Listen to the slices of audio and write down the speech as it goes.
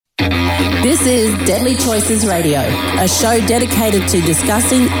This is Deadly Choices Radio, a show dedicated to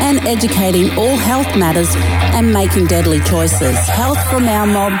discussing and educating all health matters and making deadly choices. Health from our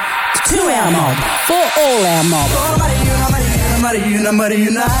mob to our mob, for all our mob.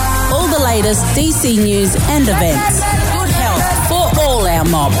 All the latest DC news and events. Good health for all our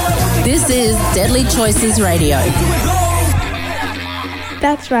mob. This is Deadly Choices Radio.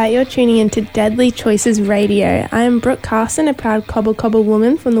 That's right, you're tuning into Deadly Choices Radio. I am Brooke Carson, a proud Cobble Cobble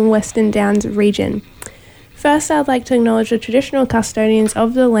woman from the Western Downs region. First, I'd like to acknowledge the traditional custodians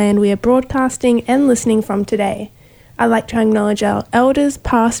of the land we are broadcasting and listening from today. I'd like to acknowledge our elders,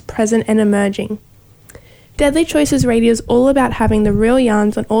 past, present and emerging. Deadly Choices Radio is all about having the real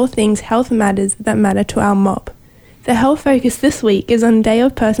yarns on all things health matters that matter to our mob. The health focus this week is on Day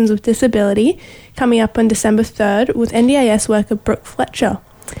of Persons with Disability, coming up on December 3rd with NDIS worker Brooke Fletcher.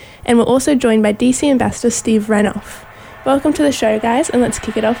 And we're also joined by DC Ambassador Steve Renoff. Welcome to the show, guys, and let's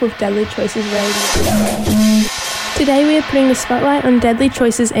kick it off with Deadly Choices Radio. Today we are putting the spotlight on Deadly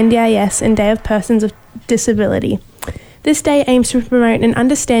Choices NDIS and Day of Persons with Disability. This day aims to promote an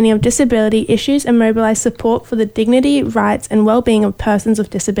understanding of disability issues and mobilise support for the dignity, rights and well-being of persons with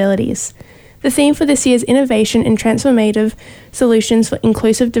disabilities. The theme for this year's Innovation and Transformative Solutions for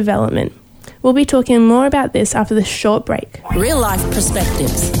Inclusive Development. We'll be talking more about this after this short break. Real life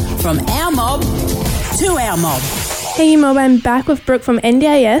perspectives from our mob to our mob. Hey mob, I'm back with Brooke from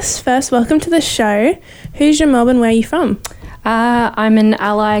NDIS. First, welcome to the show. Who's your mob and where are you from? I'm an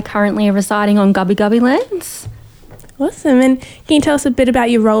ally currently residing on Gubby Gubby lands. Awesome. And can you tell us a bit about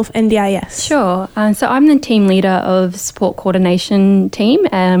your role with NDIS? Sure. So I'm the team leader of support coordination team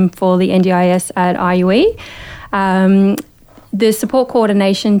for the NDIS at IUE. The support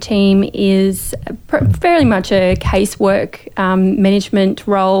coordination team is fairly much a casework management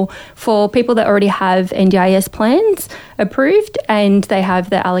role for people that already have NDIS plans approved and they have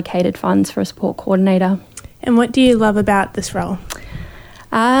the allocated funds for a support coordinator. And what do you love about this role?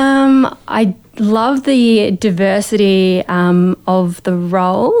 I love the diversity of the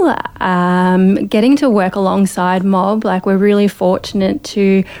role, getting to work alongside mob. Like, we're really fortunate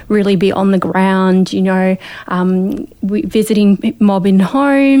to really be on the ground, visiting mob in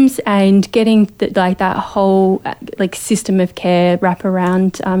homes and getting that whole system of care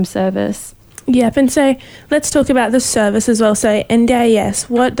wraparound service. Yep, and so let's talk about the service as well. So NDIS,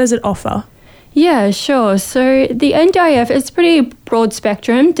 what does it offer? Yeah, sure. So the NDIS is pretty broad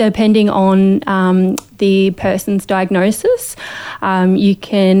spectrum depending on the person's diagnosis. You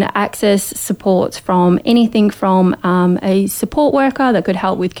can access support from anything from a support worker that could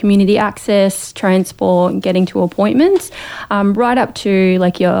help with community access, transport, getting to appointments, right up to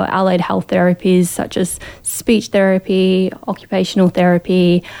your allied health therapies such as speech therapy, occupational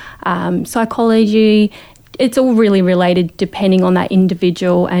therapy, psychology. It's all really related depending on that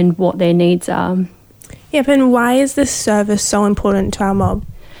individual and what their needs are. Yep, and why is this service so important to our mob?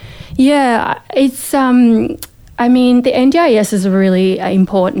 Yeah, it's, the NDIS is a really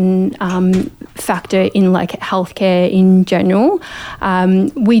important factor in healthcare in general.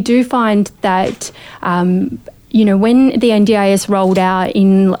 We do find that when the NDIS rolled out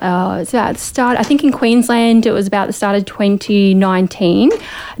in I think in Queensland, it was about the start of 2019,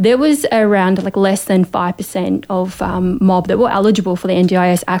 there was around less than 5% of mob that were eligible for the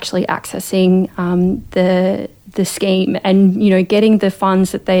NDIS actually accessing the scheme and, getting the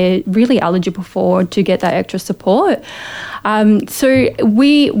funds that they're really eligible for to get that extra support. So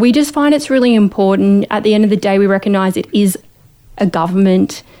we just find it's really important. At the end of the day, we recognise it is a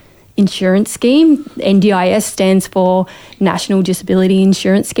government insurance scheme. NDIS stands for National Disability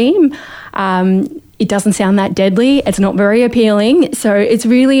Insurance Scheme. It doesn't sound that deadly. It's not very appealing. So it's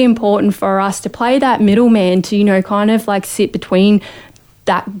really important for us to play that middleman to, sit between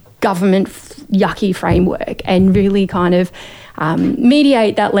that government yucky framework and really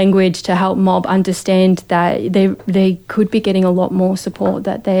mediate that language to help mob understand that they could be getting a lot more support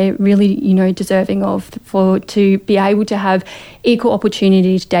that they're really, deserving of to be able to have equal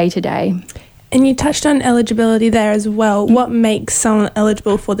opportunities day to day. And you touched on eligibility there as well. What makes someone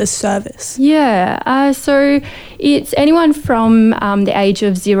eligible for this service? Yeah, so it's anyone from the age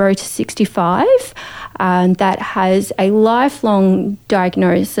of 0 to 65 that has a lifelong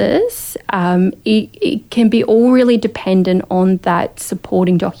diagnosis. It can be all really dependent on that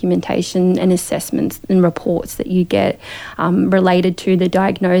supporting documentation and assessments and reports that you get related to the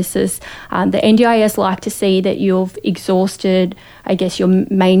diagnosis. The NDIS like to see that you've exhausted, your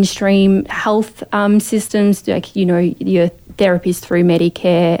mainstream health systems, your therapies through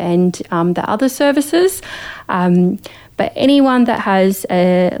Medicare and the other services. But anyone that has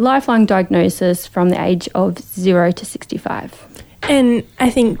a lifelong diagnosis from the age of 0 to 65. And I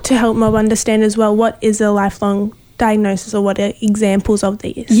think to help Mob understand as well, what is a lifelong diagnosis or what are examples of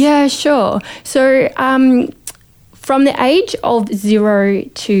these? Yeah, sure. So from the age of 0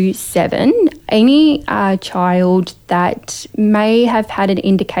 to 7, any child that may have had an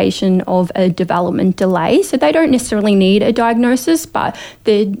indication of a development delay, so they don't necessarily need a diagnosis, but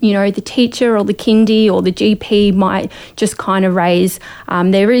the teacher or the kindy or the GP might just kind of raise,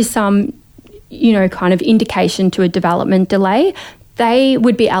 there is some, kind of indication to a development delay, they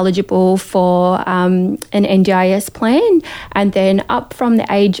would be eligible for an NDIS plan. And then up from the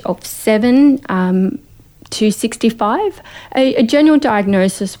age of 7 to 65, a general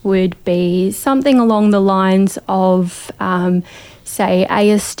diagnosis would be something along the lines of, say,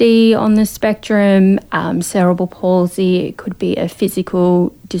 ASD on the spectrum, cerebral palsy. It could be a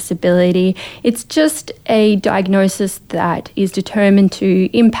physical disability. It's just a diagnosis that is determined to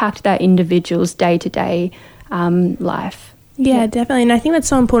impact that individual's day-to-day life. Yeah, definitely. And I think that's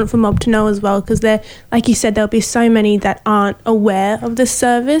so important for Mob to know as well, because like you said, there'll be so many that aren't aware of this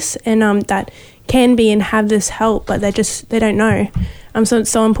service and that can be and have this help, but they don't know. So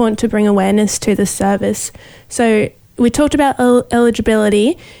it's so important to bring awareness to the service. So we talked about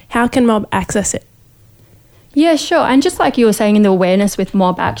eligibility. How can Mob access it? Yeah, sure. And just like you were saying in the awareness with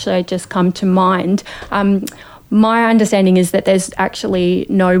Mob, actually just come to mind. My understanding is that there's actually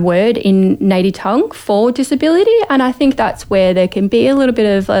no word in native tongue for disability, and I think that's where there can be a little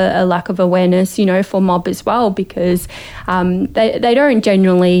bit of a lack of awareness, for Mob as well, because they don't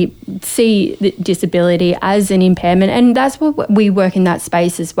genuinely see the disability as an impairment, and that's what we work in that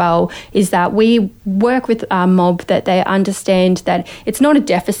space as well, is that we work with Mob that they understand that it's not a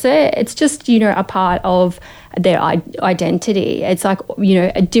deficit, it's just, a part of their identity. It's like,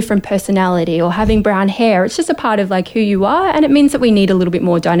 a different personality or having brown hair. It's just a part of like who you are, and it means that we need a little bit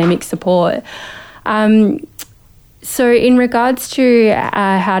more dynamic support. So in regards to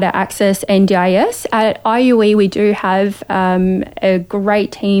how to access NDIS, at IUE we do have a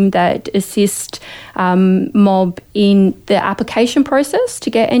great team that assist Mob in the application process to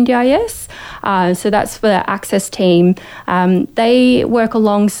get NDIS. So that's for the access team. They work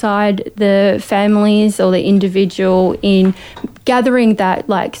alongside the families or the individual in gathering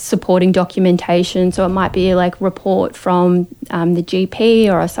that supporting documentation. So it might be report from the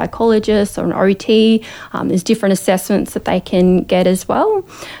GP or a psychologist or an OT. There's different assessments that they can get as well.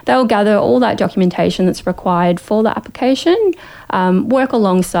 They'll gather all that documentation that's required for the application, work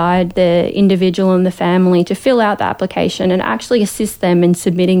alongside the individual and the family to fill out the application and actually assist them in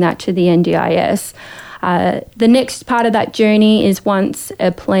submitting that to the NDIS. The next part of that journey is once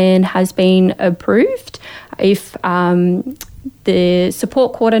a plan has been approved, if the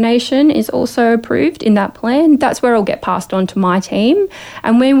support coordination is also approved in that plan, that's where it'll get passed on to my team.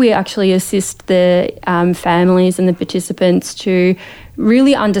 And when we actually assist the families and the participants to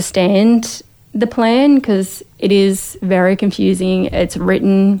really understand the plan, because it is very confusing. It's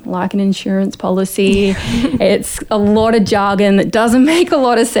written like an insurance policy. It's a lot of jargon that doesn't make a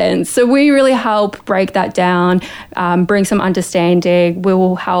lot of sense. So we really help break that down, bring some understanding. We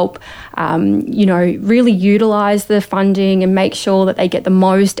will help, really utilise the funding and make sure that they get the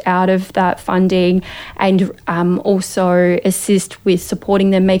most out of that funding, and also assist with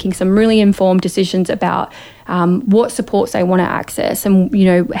supporting them making some really informed decisions about what supports they want to access, and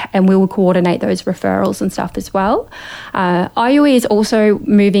we will coordinate those referrals and stuff as well. IUE is also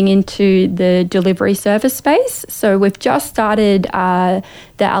moving into the delivery service space. So we've just started the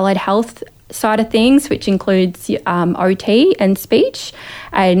allied health side of things, which includes OT and speech,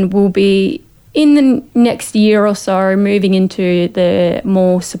 and we'll be in the next year or so moving into the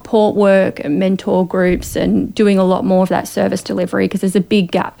more support work and mentor groups and doing a lot more of that service delivery, because there's a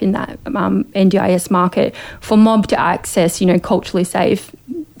big gap in that NDIS market for Mob to access, culturally safe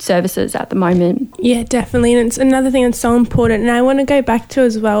services at the moment. Yeah, definitely. And it's another thing that's so important. And I want to go back to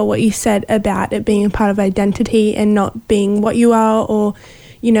as well what you said about it being a part of identity and not being what you are, or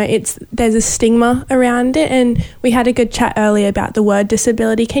there's a stigma around it, and we had a good chat earlier about the word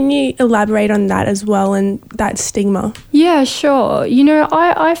disability. Can you elaborate on that as well and that stigma? Yeah, sure.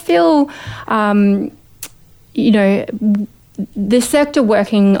 I feel, the sector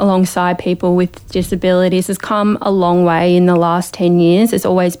working alongside people with disabilities has come a long way in the last 10 years. There's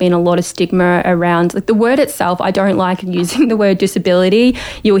always been a lot of stigma around the word itself. I don't like using the word disability.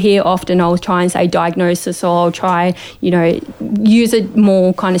 You'll hear often I'll try and say diagnosis, or I'll try, use a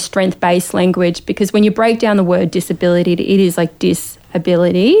more kind of strength-based language, because when you break down the word disability, it is like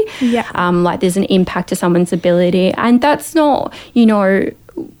disability. Yeah. There's an impact to someone's ability, and that's not,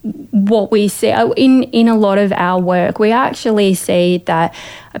 what we see in a lot of our work, we actually see that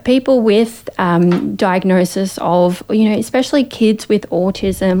people with diagnosis of, especially kids with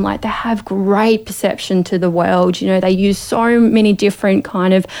autism, like they have great perception to the world. They use so many different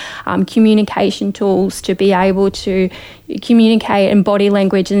kind of communication tools to be able to communicate, and body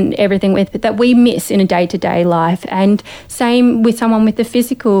language and everything with that we miss in a day-to-day life. And same with someone with a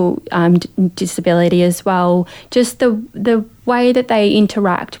physical disability as well. Just the way that they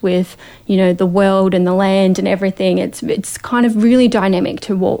interact with, the world and the land and everything, it's kind of really dynamic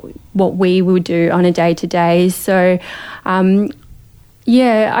to what we will do on a day-to-day. So,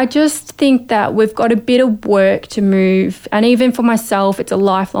 I just think that we've got a bit of work to move. And even for myself, it's a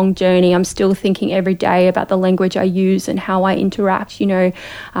lifelong journey. I'm still thinking every day about the language I use and how I interact,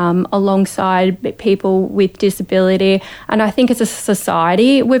 alongside people with disability. And I think as a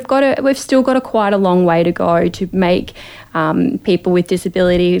society, we've still got quite a long way to go to make people with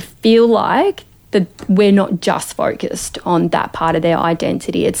disability feel like that we're not just focused on that part of their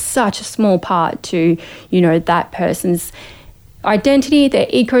identity. It's such a small part to, that person's identity, their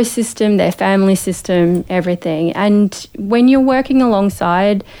ecosystem, their family system, everything. And when you're working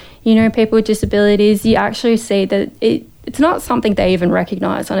alongside, people with disabilities, you actually see that it's not something they even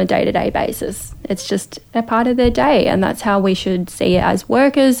recognise on a day-to-day basis. It's just a part of their day, and that's how we should see it as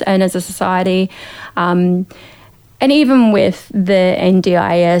workers and as a society. And even with the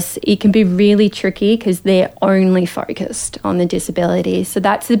NDIS, it can be really tricky because they're only focused on the disability. So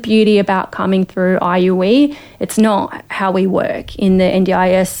that's the beauty about coming through IUE. It's not how we work in the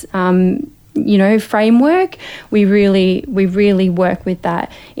NDIS framework. We really work with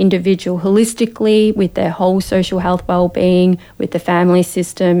that individual holistically, with their whole social health well-being, with the family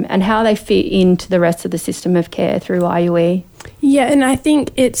system, and how they fit into the rest of the system of care through IUE. Yeah, and I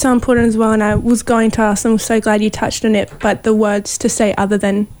think it's so important as well, and I was going to ask, I'm so glad you touched on it, but the words to say other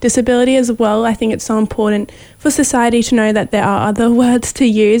than disability as well. I think it's so important for society to know that there are other words to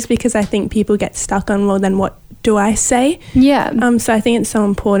use, because I think people get stuck on, well, then what do I say? Yeah. So I think it's so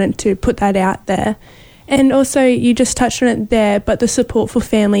important to put that out there. And also, you just touched on it there, but the support for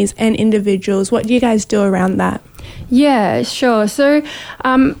families and individuals, what do you guys do around that? Yeah, sure. So,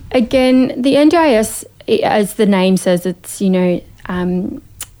 again, the NDIS, as the name says, it's,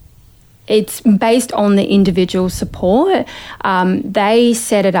 it's based on the individual support. They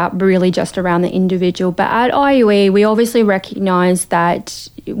set it up really just around the individual. But at IUE, we obviously recognise that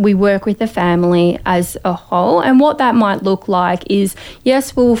we work with the family as a whole. And what that might look like is,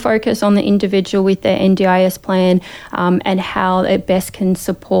 yes, we'll focus on the individual with their NDIS plan and how it best can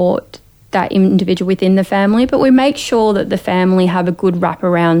support that individual within the family, but we make sure that the family have a good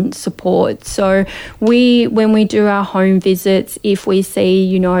wraparound support. So when we do our home visits, if we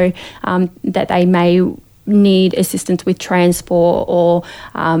see, that they may need assistance with transport, or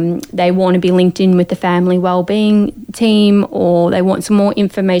they want to be linked in with the family wellbeing team, or they want some more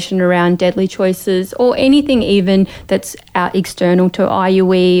information around Deadly Choices, or anything even that's external to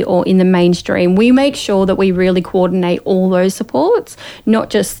IUE or in the mainstream, we make sure that we really coordinate all those supports, not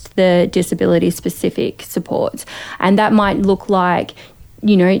just the disability-specific supports. And that might look like,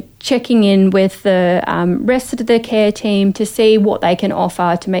 checking in with the rest of the care team to see what they can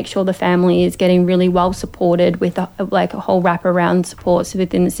offer to make sure the family is getting really well supported with a whole wraparound supports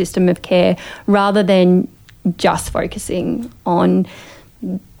within the system of care, rather than just focusing on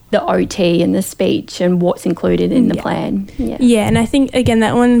the OT and the speech and what's included in the plan. Yeah, and I think, again,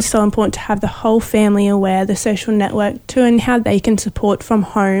 that one's so important, to have the whole family aware, the social network too, and how they can support from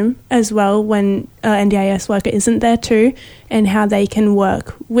home as well when an NDIS worker isn't there too, and how they can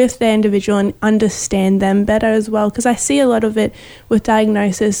work with their individual and understand them better as well. Because I see a lot of it with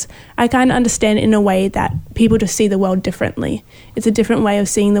diagnosis. I kind of understand it in a way that people just see the world differently. It's a different way of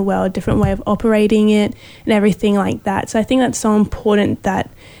seeing the world, different way of operating it and everything like that. So I think that's so important that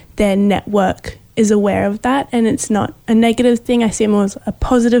their network is aware of that, and it's not a negative thing. I see it more as a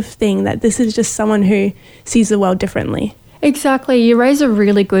positive thing, that this is just someone who sees the world differently. Exactly. You raise a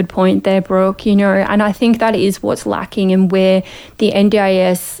really good point there, Brooke, and I think that is what's lacking, and where the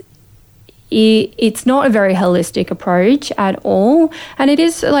NDIS, it's not a very holistic approach at all. And it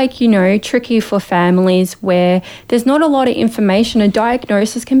is tricky for families where there's not a lot of information. A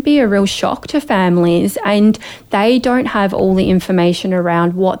diagnosis can be a real shock to families, and they don't have all the information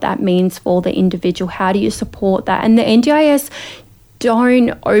around what that means for the individual. How do you support that? And the NDIS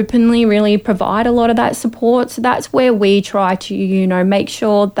don't openly really provide a lot of that support. So that's where we try to, make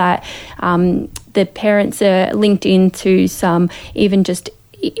sure that the parents are linked into some, even just,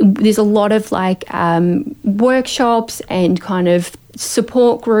 there's a lot of workshops and kind of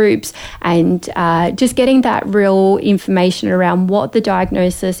support groups, and just getting that real information around what the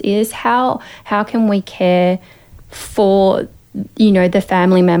diagnosis is, how can we care for the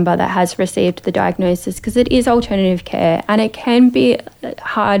family member that has received the diagnosis, because it is alternative care, and it can be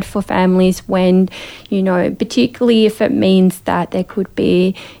hard for families when, particularly if it means that there could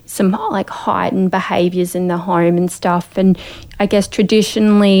be some like heightened behaviours in the home and stuff. And I guess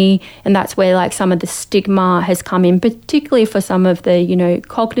traditionally, and that's where like some of the stigma has come in, particularly for some of the,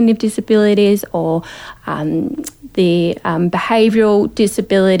 cognitive disabilities or the behavioural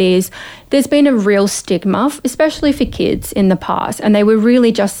disabilities, there's been a real stigma, especially for kids in the past, and they were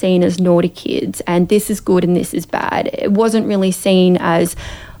really just seen as naughty kids, and this is good and this is bad. It wasn't really seen as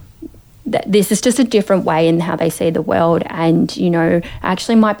this is just a different way in how they see the world, and,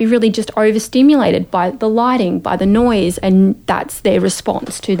 actually might be really just overstimulated by the lighting, by the noise, and that's their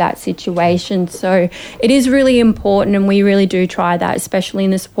response to that situation. So it is really important, and we really do try that, especially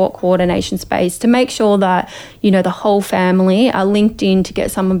in the support coordination space, to make sure that, the whole family are linked in to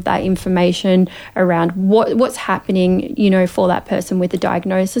get some of that information around what's happening, for that person with the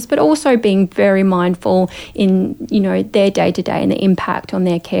diagnosis, but also being very mindful in, their day-to-day and the impact on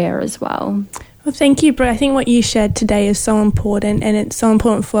their care as well. Well, thank you, Brett. I think what you shared today is so important, and it's so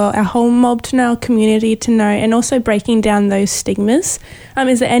important for our whole mob to know, our community to know, and also breaking down those stigmas.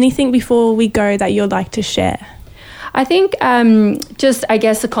 Is there anything before we go that you'd like to share? I think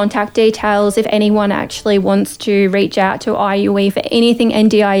the contact details, if anyone actually wants to reach out to IUE for anything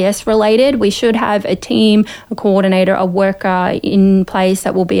NDIS related, we should have a team, a coordinator, a worker in place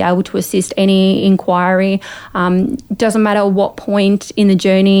that will be able to assist any inquiry. Doesn't matter what point in the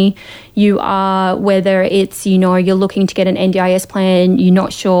journey you are, whether it's, you're looking to get an NDIS plan, you're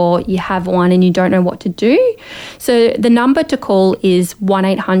not sure you have one and you don't know what to do. So the number to call is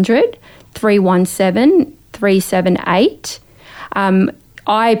 1-800-317-378.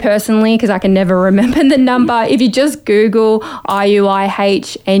 I personally, because I can never remember the number, if you just Google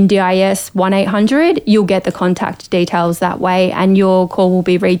IUIH NDIS 1-800, you'll get the contact details that way, and your call will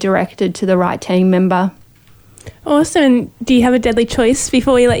be redirected to the right team member. Awesome. Do you have a deadly choice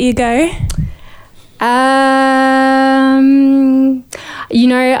before we let you go?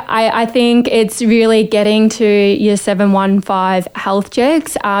 I think it's really getting to your 715 health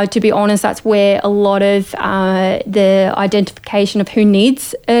checks. To be honest, that's where a lot of the identification of who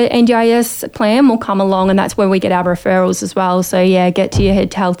needs an NDIS plan will come along, and that's where we get our referrals as well. So, get to your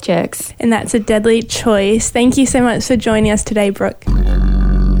health checks. And that's a deadly choice. Thank you so much for joining us today, Brooke.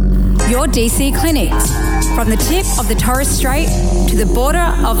 Your DC Clinics. From the tip of the Torres Strait to the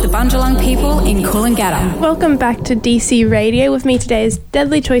border of the Bundjalung people in Coolangatta. Welcome back to DC Radio. With me today is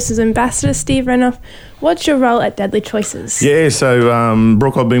Deadly Choices Ambassador Steve Renouf. What's your role at Deadly Choices? Yeah, so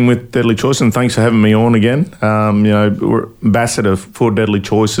Brooke, I've been with Deadly Choices, and thanks for having me on again. We're ambassador for Deadly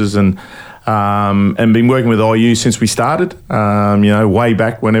Choices, and been working with IU since we started, way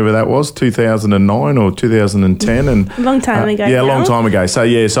back whenever that was, 2009 or 2010. And long time ago. Yeah, a long time ago. So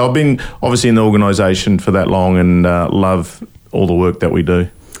I've been obviously in the organisation for that long, and love all the work that we do.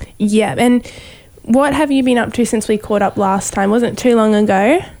 Yeah, and what have you been up to since we caught up last time? Wasn't too long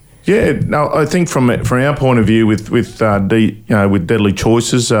ago? Yeah, no, I think from our point of view with Deadly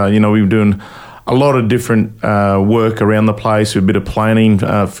Choices, we've been doing a lot of different work around the place, a bit of planning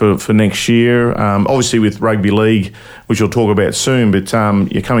for next year. Obviously with rugby league, which we'll talk about soon, but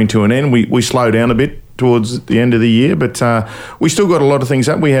you're coming to an end. We slow down a bit towards the end of the year, but we still got a lot of things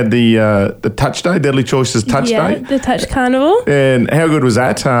up. We had the Touch Day, Deadly Choices Touch Day. The Touch Carnival. And how good was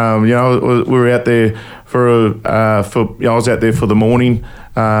that? We were out there I was out there for the morning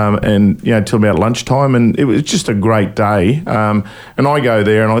till about lunchtime, and it was just a great day. And I go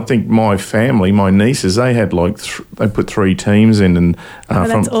there, and I think my family, my nieces, they had they put 3 teams in, and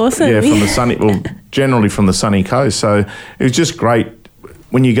that's awesome. Yeah, from the sunny, generally from the sunny coast. So it was just great.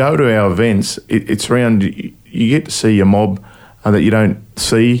 When you go to our events, it's around. You get to see a mob that you don't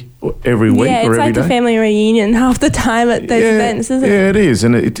see every week or every day. Yeah, it's like a family reunion half the time at those events, isn't it? Yeah, it is,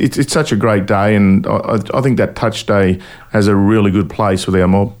 and it's such a great day, and I think that Touch Day has a really good place with our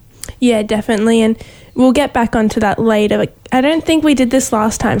mob. Yeah, definitely, and we'll get back onto that later. But I don't think we did this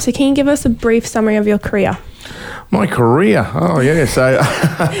last time, so can you give us a brief summary of your career? My career? Oh, yeah, so...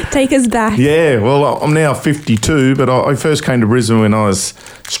 Take us back. Yeah, well, I'm now 52, but I first came to Brisbane when I was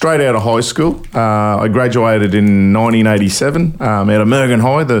straight out of high school. I graduated in 1987 out of Mergen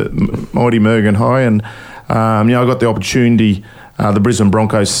High, the mighty Mergen High, and I got the opportunity. The Brisbane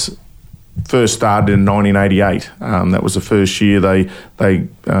Broncos first started in 1988. That was the first year they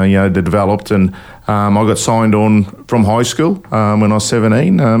developed, and I got signed on from high school when I was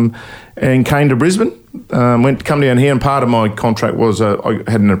 17 and came to Brisbane. come down here, and part of my contract was I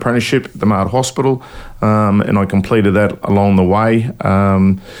had an apprenticeship at the Mart Hospital, and I completed that along the way.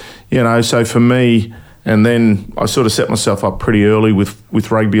 So for me, and then I sort of set myself up pretty early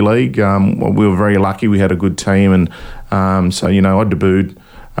with rugby league. We were very lucky; we had a good team, and I debuted.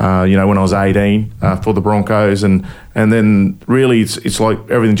 When I was 18 for the Broncos, and then really it's like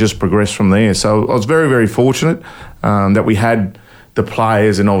everything just progressed from there. So I was very, very fortunate that we had the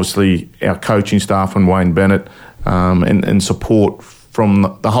players and obviously our coaching staff and Wayne Bennett and support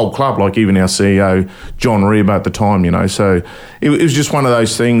from the whole club, like even our CEO, John Reba at the time, So it was just one of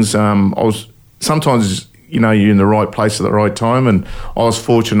those things. I was sometimes, you're in the right place at the right time, and I was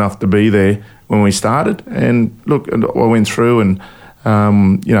fortunate enough to be there when we started. And look, I went through and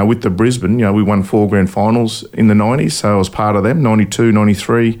with the Brisbane, we won 4 grand finals in the 90s, so I was part of them, 92,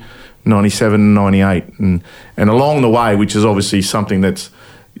 93, 97, 98. And along the way, which is obviously something that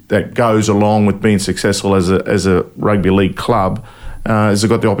goes along with being successful as a rugby league club, is I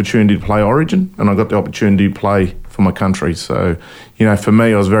got the opportunity to play Origin, and I got the opportunity to play for my country. So, for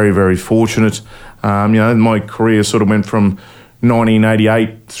me, I was very, very fortunate. My career sort of went from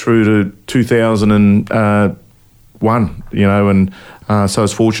 1988 through to 2001, so I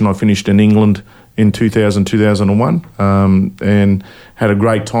was fortunate I finished in England in 2001, and had a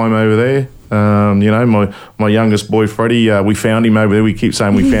great time over there. My youngest boy, Freddie, we found him over there. We keep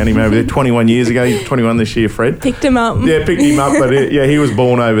saying we found him over there 21 years ago. He's 21 this year, Fred. Picked him up. Yeah, picked him up, but he was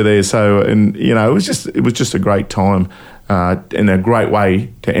born over there. So, and it was just a great time, and a great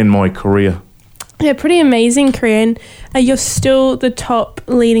way to end my career. Yeah, pretty amazing career. And you're still the top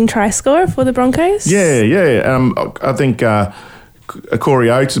leading try scorer for the Broncos? Yeah. I think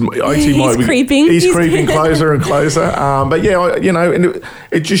Corey Oates might be creeping. He's creeping closer and closer. And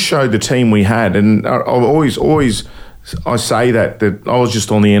it just showed the team we had. And I always I say that I was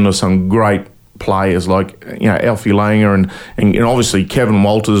just on the end of some great players like Alfie Langer and obviously Kevin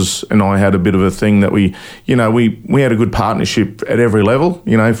Walters and I had a bit of a thing that we had a good partnership at every level.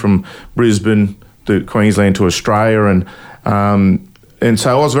 From Brisbane to Queensland to Australia, and so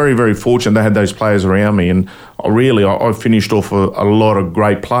I was very, very fortunate they had those players around me, and I finished off a lot of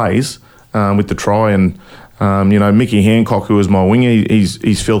great plays with the try, and Mickey Hancock, who was my winger,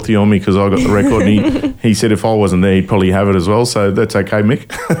 he's filthy on me because I got the record, and he said if I wasn't there, he'd probably have it as well, so that's okay, Mick.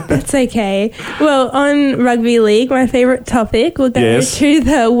 That's okay. Well, on rugby league, my favourite topic, we'll go to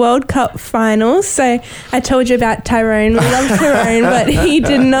the World Cup finals. So I told you about Tyrone. We love Tyrone, but he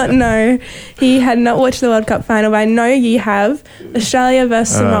did not know. He had not watched the World Cup final, but I know you have. Australia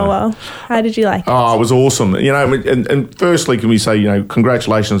versus Samoa. How did you like it? Oh, it was awesome. And firstly, can we say,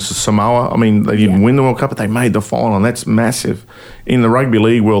 congratulations to Samoa. I mean, they didn't win the World Cup, but they made the final, and that's massive. In the rugby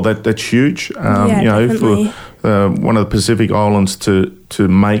league world, that's huge. Definitely. For one of the Pacific Islands to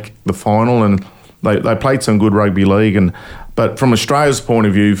make the final, and they played some good rugby league. But from Australia's point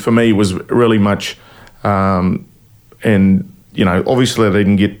of view, for me, it was really much. Obviously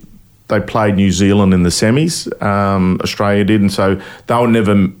they played New Zealand in the semis. Australia did, and so they were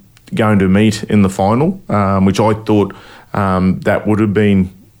never going to meet in the final, which I thought that would have been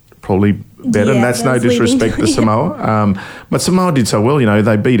probably better, and that's no disrespect to Samoa. But Samoa did so well,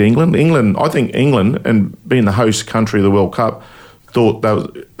 they beat England. I think England, and being the host country of the World Cup, thought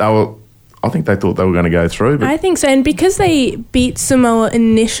I think they thought they were going to go through. But I think so, and because they beat Samoa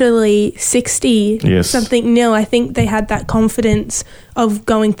initially 60-something nil, I think they had that confidence of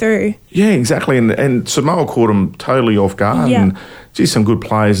going through. Yeah, exactly, and Samoa caught them totally off guard. Yeah. And geez, some good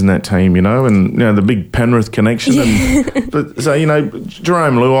players in that team, and the big Penrith connection. Yeah. But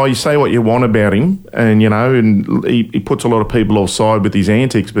Jerome Luai, you say what you want about him, and and he puts a lot of people offside with his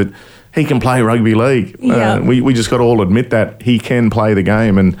antics, but he can play rugby league. Yeah. We just got to all admit that he can play the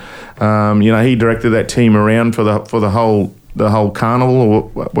game, and he directed that team around for the whole carnival, or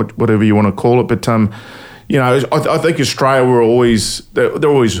whatever you want to call it. But I think Australia were always they're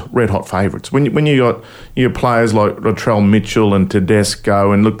always red hot favourites. When you got players like Latrell Mitchell and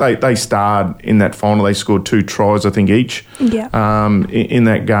Tedesco, and look, they starred in that final. They scored 2 tries, I think, each. Yeah. In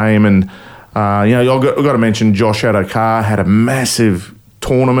that game, and I've got to mention Josh Adokar had a massive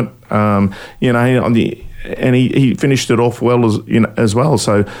tournament. And he finished it off well as well.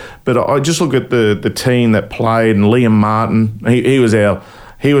 So, but I just look at the team that played, and Liam Martin. He'd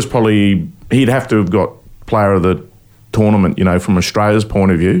have to have got player of the tournament. From Australia's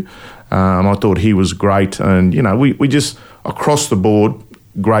point of view, I thought he was great, and we just across the board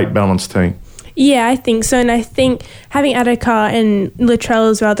great balanced team. Yeah, I think so. And I think having Adokar and Latrell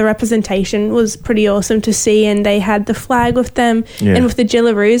as well, the representation was pretty awesome to see. And they had the flag with them and with the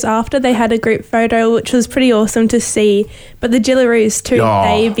Jillaroos after. They had a group photo, which was pretty awesome to see. But the Jillaroos too,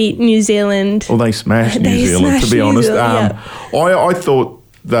 they beat New Zealand. Well, they smashed New Zealand, to be honest. I thought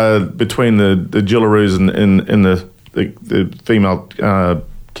between the Jillaroos and the female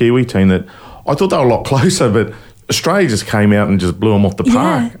Kiwi team that I thought they were a lot closer, but Australia just came out and just blew them off the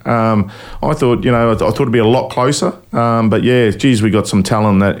park. I thought, I thought it'd be a lot closer. But yeah, geez, we got some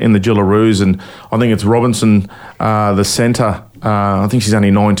talent in the Jillaroos, and I think it's Robinson, the centre. I think she's only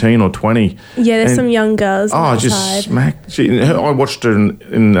 19 or 20. Yeah, there's some young girls. Just smacked. I watched her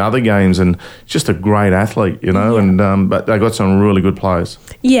in other games, and just a great athlete, and but they got some really good players.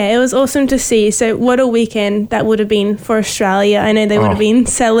 Yeah, it was awesome to see. So what a weekend that would have been for Australia. I know they would have been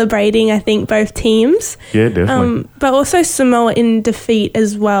celebrating, I think, both teams. Yeah, definitely. But also Samoa in defeat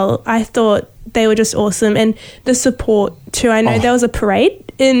as well. I thought they were just awesome, and the support too. I know there was a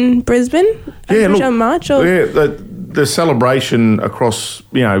parade in Brisbane. March. The celebration across,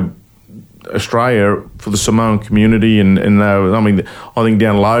 Australia for the Samoan community, and I think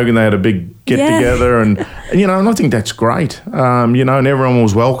down Logan they had a big get together, and I think that's great. And everyone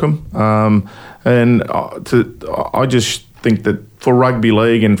was welcome. I just think that for rugby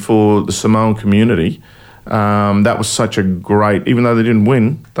league and for the Samoan community, that was such a great, even though they didn't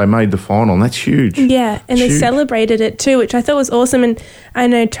win, they made the final, and that's huge. Yeah, and they celebrated it too, which I thought was awesome. And I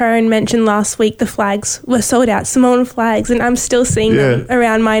know Tyrone mentioned last week the flags were sold out, Samoan flags, and I'm still seeing them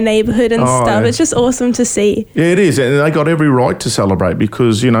around my neighbourhood and stuff. Yeah. It's just awesome to see. Yeah, it is, and they got every right to celebrate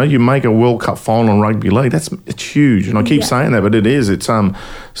because, you make a World Cup final in rugby league, it's huge, and I keep saying that, but it is. It's so,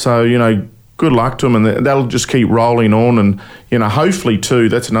 good luck to them, and that'll just keep rolling on, and, hopefully too,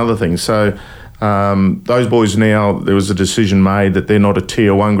 that's another thing. So, those boys now, there was a decision made that they're not a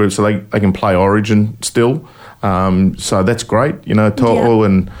tier 1 group, so they can play Origin still. So that's great, To'o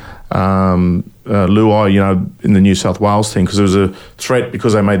and Luai, in the New South Wales team, because there was a threat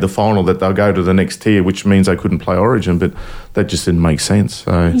because they made the final that they'll go to the next tier, which means they couldn't play Origin, but that just didn't make sense.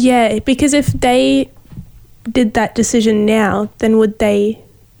 So. Yeah, because if they did that decision now, then would they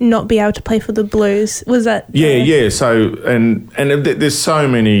not be able to play for the Blues? Was that... Yeah. So, and there's so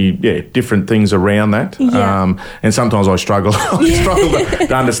many different things around that. Yeah. And sometimes I struggle.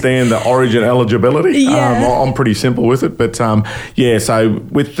 To understand the Origin eligibility. Yeah. I'm pretty simple with it. But, so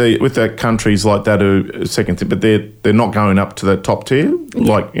with the countries like that who second tier, but they're not going up to the top tier,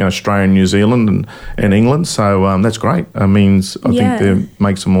 like Australia and New Zealand and England. So that's great. It means I think that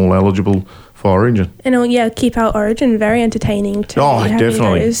makes them all eligible for Origin. And keep our Origin very entertaining too. Oh,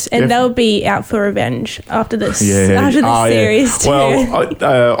 definitely. And they'll be out for revenge after this series too. Well,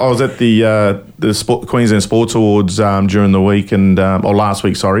 I was at the Queensland Sports Awards during the week or last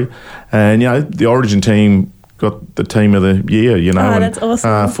week, sorry. And, the Origin team got the team of the year, that's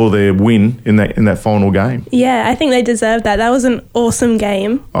awesome. For their win in that final game. Yeah, I think they deserved that. That was an awesome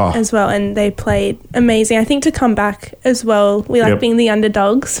game as well, and they played amazing. I think to come back as well, we like being the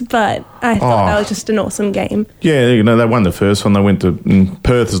underdogs, but I thought that was just an awesome game. Yeah, they won the first one. They went to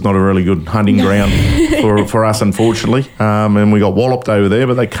Perth is not a really good hunting ground for us, unfortunately, and we got walloped over there.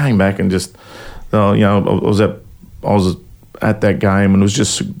 But they came back and just, I was at that game, and it was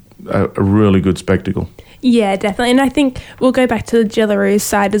just a really good spectacle. Yeah, definitely. And I think we'll go back to the Jillaroos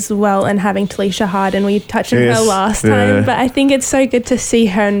side as well, and having Talisha Harden. We touched on her last time, but I think it's so good to see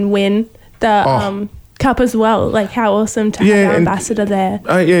her win the Cup as well. Like, how awesome to have our ambassador there.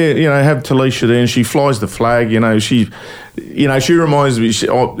 Have Talisha there, and she flies the flag. She reminds me. I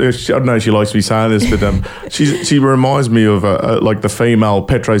don't know if she likes me saying this, but she reminds me of like the female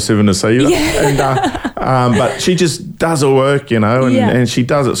Petro Civoniceva. Yeah. But she just does her work, and she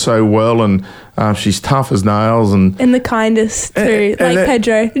does it so well, and she's tough as nails, and the kindest too,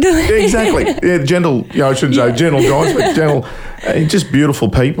 Pedro. Exactly. Yeah, gentle. I shouldn't say gentle guys, but gentle. Just beautiful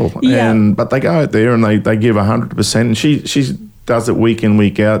people, but they go out there and they give 100%, and she does it week in,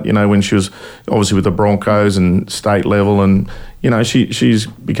 week out. When she was obviously with the Broncos and state level, and she's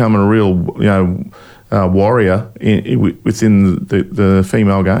become a real warrior within the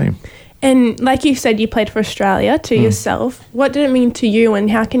female game. And like you said, you played for Australia too yourself. What did it mean to you, and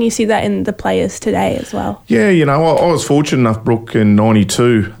how can you see that in the players today as well? Yeah, I was fortunate enough, Brooke, in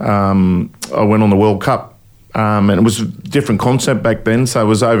 '92. I went on the World Cup. And it was a different concept back then, so it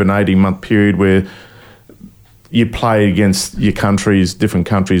was over an 18-month period where you play against your countries, different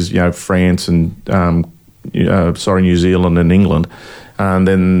countries, France and New Zealand and England, and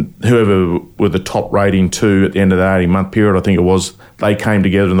then whoever were the top rating two at the end of the 18-month period, I think it was, they came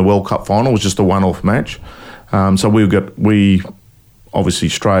together in the World Cup final. It was just a one-off match. So we obviously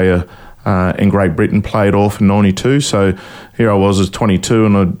Australia and Great Britain played off in 92. So here I was as 22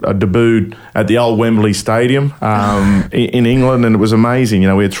 and I debuted at the old Wembley Stadium in England, and it was amazing.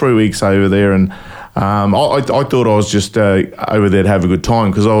 We had 3 weeks over there, and I thought I was just over there to have a good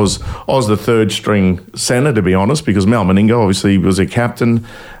time, because I was the third string centre, to be honest, because Mal Meninga obviously was a captain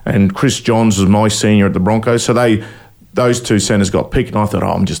and Chris Johns was my senior at the Broncos. So those two centres got picked, and I thought,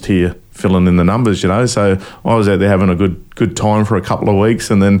 I'm just here filling in the numbers, So I was out there having a good time for a couple of weeks,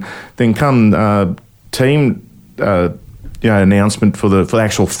 and then come team announcement for the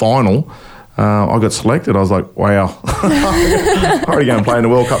actual final. I got selected. I was like, wow, I'm already going to play in the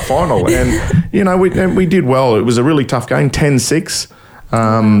World Cup final. And, we did well. It was a really tough game, 10-6.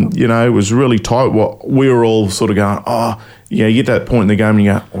 It was really tight. We were all sort of going, you get to that point in the game and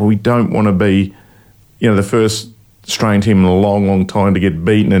you go, we don't want to be, the first Australian team in a long, long time to get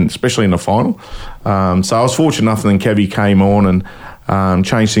beaten, and especially in the final. So I was fortunate enough, and then Kevy came on and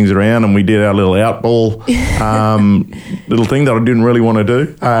changed things around, and we did our little outball little thing that I didn't really want to do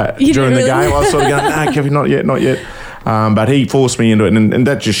during the game. I was sort of going, Kevy, not yet. But he forced me into it, and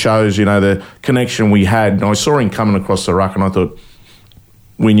that just shows, the connection we had. And I saw him coming across the ruck, and I thought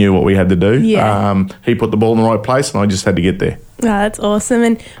we knew what we had to do. Yeah. He put the ball in the right place, and I just had to get there. Oh, that's awesome.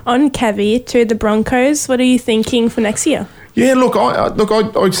 And on Kevy to the Broncos, what are you thinking for next year? Yeah,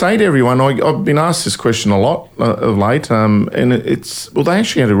 I'd say to everyone, I've been asked this question a lot of late, and they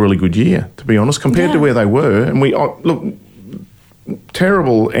actually had a really good year, to be honest, compared to where they were. And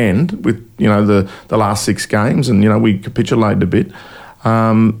terrible end with, the last 6 games, and, we capitulated a bit.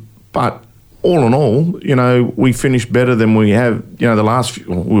 But all in all, we finished better than we have, the last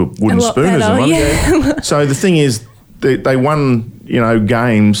few, wooden spooners. So the thing is, they won,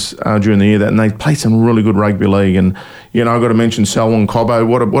 games during the year, and they played some really good rugby league. And, I've got to mention Selwyn Cobbo.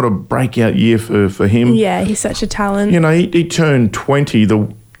 What a breakout year for him. Yeah, he's such a talent. He turned 20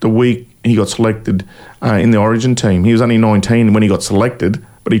 the week he got selected in the Origin team. He was only 19 when he got selected,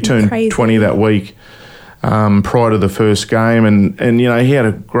 but he turned 20 that week prior to the first game. And he had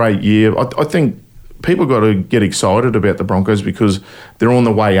a great year. I think people got to get excited about the Broncos because they're on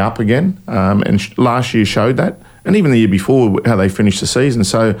the way up again, and last year showed that. And even the year before, how they finished the season.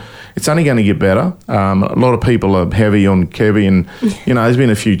 So it's only going to get better. A lot of people are heavy on Kevy, and, there's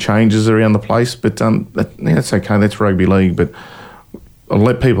been a few changes around the place. But that's okay. That's rugby league. But I'll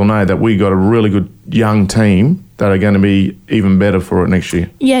let people know that we got a really good young team that are going to be even better for it next year.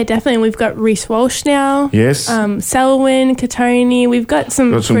 Yeah, definitely. We've got Reece Walsh now. Yes. Selwyn, Katoni. We've got some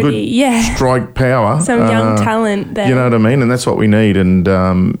pretty... good strike power. Some young talent there. You know what I mean? And that's what we need. And,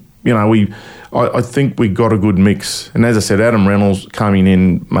 I think we got a good mix. And as I said, Adam Reynolds coming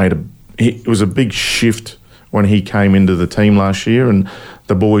in it was a big shift when he came into the team last year, and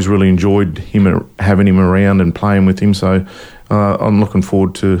the boys really enjoyed having him around and playing with him. So I'm looking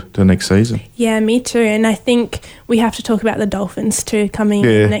forward to next season. Yeah, me too. And I think we have to talk about the Dolphins too coming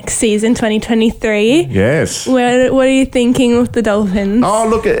next season, 2023. Yes. What are you thinking with the Dolphins? Oh,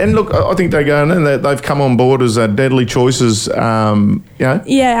 look, I think they're going in. They've come on board as Deadly Choices,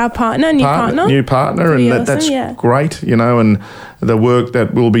 Yeah, our partner. New partner, and that's great, and the work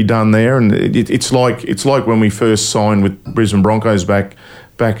that will be done there. And it's like when we first signed with Brisbane Broncos back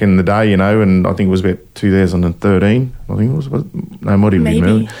in the day, and I think it was about 2013. I think it was. No, it might even be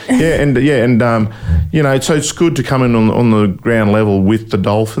more. So it's good to come in on the ground level with the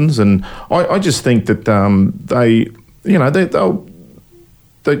Dolphins, and I just think that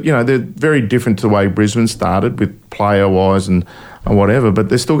they're very different to the way Brisbane started with player wise and whatever, but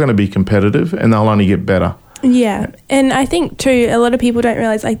they're still going to be competitive, and they'll only get better. Yeah, and I think too, a lot of people don't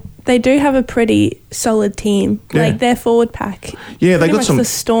realise they do have a pretty solid team. Yeah. Their forward pack. Yeah, they got some the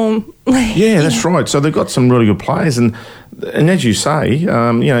Storm. That's right. So they've got some really good players, and as you say,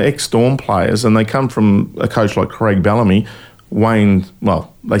 ex-Storm players, and they come from a coach like Craig Bellamy. Wayne,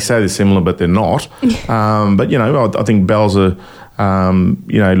 well, they say they're similar, but they're not. But I think Belzer,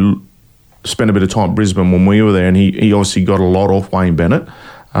 spent a bit of time at Brisbane when we were there, and he obviously got a lot off Wayne Bennett.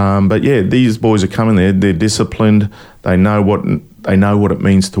 But these boys are coming there. They're disciplined. They know what it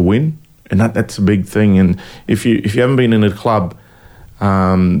means to win, and that's a big thing. And if you haven't been in a club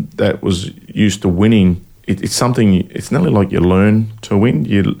that was used to winning, it's something. It's nearly like you learn to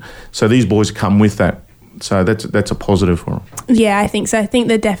win. So these boys come with that. So that's a positive for them. Yeah, I think so. I think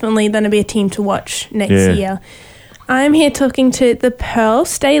they're definitely going to be a team to watch next year. I'm here talking to the Pearl.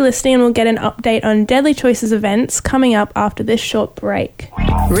 Stay listening and we'll get an update on Deadly Choices events coming up after this short break.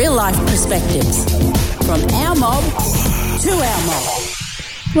 Real life perspectives. From our mob to our mob.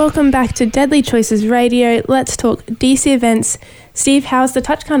 Welcome back to Deadly Choices Radio. Let's talk DC events. Steve, how's the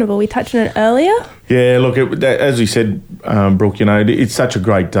Touch Carnival? We touched on it earlier. Yeah, look, as you said, Brooke, you know, it's such a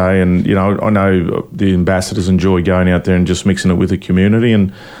great day, and you know, I know the ambassadors enjoy going out there and just mixing it with the community,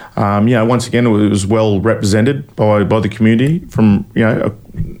 and you know, once again, it was well represented by the community from, you know,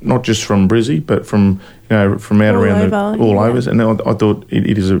 not just from Brizzy, but from, you know, from out around all over, and I thought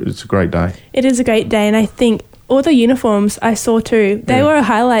it's a great day. It is a great day, and I think all the uniforms I saw too, they were a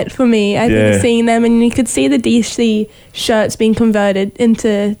highlight for me. I think seeing them, and you could see the DC shirts being converted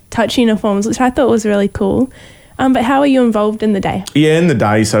into touch uniforms, which I thought was really cool. But how are you involved in the day? Yeah, in the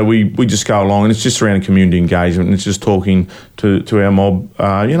day, so we just go along, and it's just around community engagement, and it's just talking to our mob,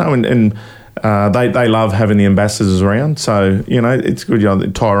 you know, and they love having the ambassadors around. So, you know, it's good. You know,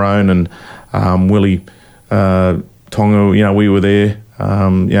 Tyrone and Willie Tonga, you know, we were there, you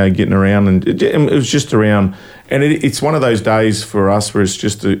know, getting around, and it was just around. And it's one of those days for us where it's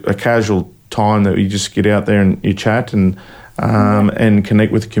just a casual time that you just get out there and you chat and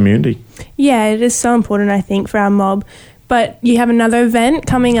connect with the community. Yeah, it is so important, I think, for our mob. But you have another event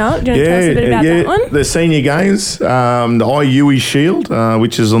coming up. Do you want to tell us a bit about that one? The Senior Games, the IUE Shield,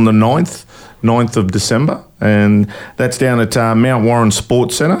 which is on the 9th of December. And that's down at Mount Warren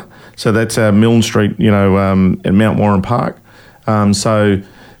Sports Centre. So that's Milne Street, you know, at Mount Warren Park. So...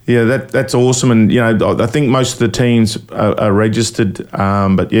 yeah, that's awesome, and you know, I think most of the teams are registered.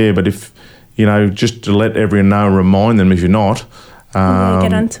 But if you know, just to let everyone know, remind them if you're not.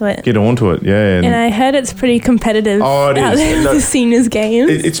 Get onto it. Get onto it, yeah. And I heard it's pretty competitive. Oh, it is. The seniors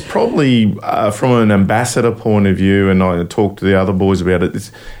games. It's probably from an ambassador point of view, and I talked to the other boys about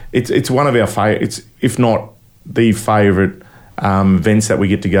it. It's one of our favourite, if not the favourite. Events that we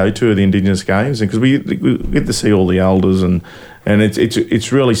get to go to are the Indigenous Games, because we get to see all the elders, and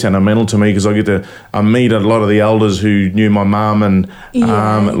it's really sentimental to me, because I get to meet a lot of the elders who knew my mum and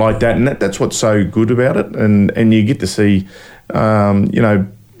like that, and that's what's so good about it, and you get to see you know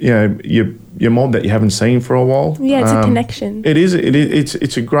your mob that you haven't seen for a while. Yeah, it's a connection. It is.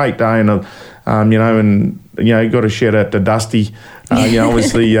 It's a great day, and you know, and you know, you got to shout out to Dusty. You know,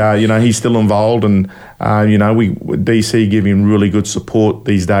 obviously, you know, he's still involved, and you know, DC give him really good support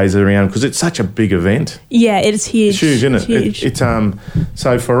these days around, because it's such a big event. Yeah, it's huge. It's huge, isn't it? Huge. It's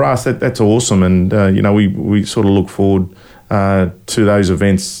so for us that's awesome, and you know, we sort of look forward to those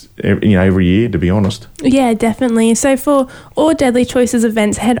events, you know, every year, to be honest. Yeah, definitely. So for all Deadly Choices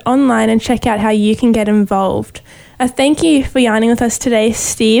events, head online and check out how you can get involved. Thank you for yarning with us today,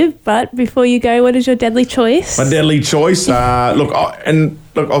 Steve. But before you go, what is your deadly choice? My deadly choice? Look,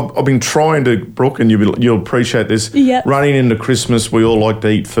 I've been trying to, Brooke, and you'll appreciate this. Yep. Running into Christmas, we all like to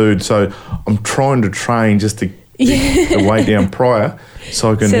eat food, so I'm trying to train just to keep the weight down prior,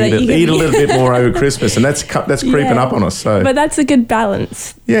 so I can eat a little bit more over Christmas, and that's creeping up on us. So, but that's a good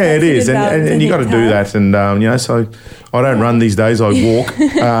balance. Yeah, it is, and you got to do that, and you know, so I don't run these days; I walk.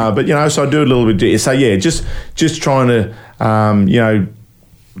 But you know, so I do a little bit. So yeah, just trying to you know,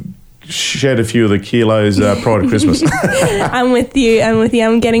 shed a few of the kilos prior to Christmas. I'm with you.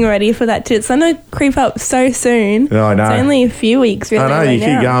 I'm getting ready for that too. It's going to creep up so soon. No, I know. It's only a few weeks, really. I know. Right you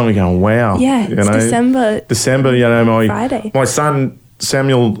keep going. We're going, wow. Yeah, it's December. December, you know, Friday. My son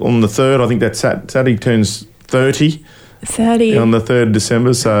Samuel on the 3rd, I think that's Saturday, turns 30. 30. On the 3rd of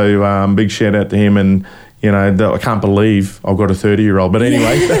December. So big shout out to him, and you know, I can't believe I've got a 30-year-old. But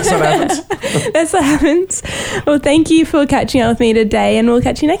anyway, that's what happens. That's what happens. Well, thank you for catching up with me today, and we'll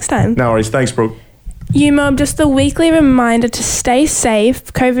catch you next time. No worries. Thanks, Brooke. UMob, just a weekly reminder to stay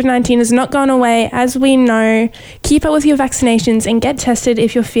safe. COVID-19 has not gone away, as we know. Keep up with your vaccinations and get tested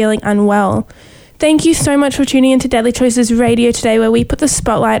if you're feeling unwell. Thank you so much for tuning into Deadly Choices Radio today, where we put the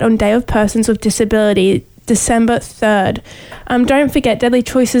spotlight on Day of Persons with Disability, December 3rd. Don't forget, Deadly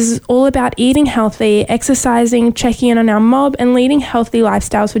Choices is all about eating healthy, exercising, checking in on our mob, and leading healthy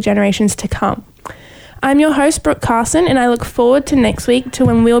lifestyles for generations to come. I'm your host, Brooke Carson, and I look forward to next week to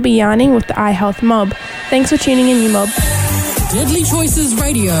when we'll be yarning with the iHealth mob. Thanks for tuning in, UMob. Deadly Choices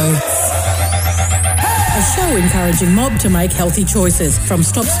Radio. A show encouraging mob to make healthy choices, from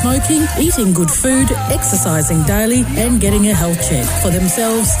stop smoking, eating good food, exercising daily, and getting a health check for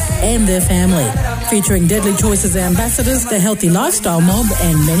themselves and their family. Featuring Deadly Choices ambassadors, the Healthy Lifestyle Mob,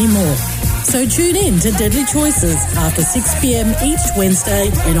 and many more. So tune in to Deadly Choices after 6 p.m. each Wednesday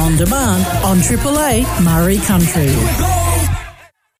and on demand on Triple A Murray Country.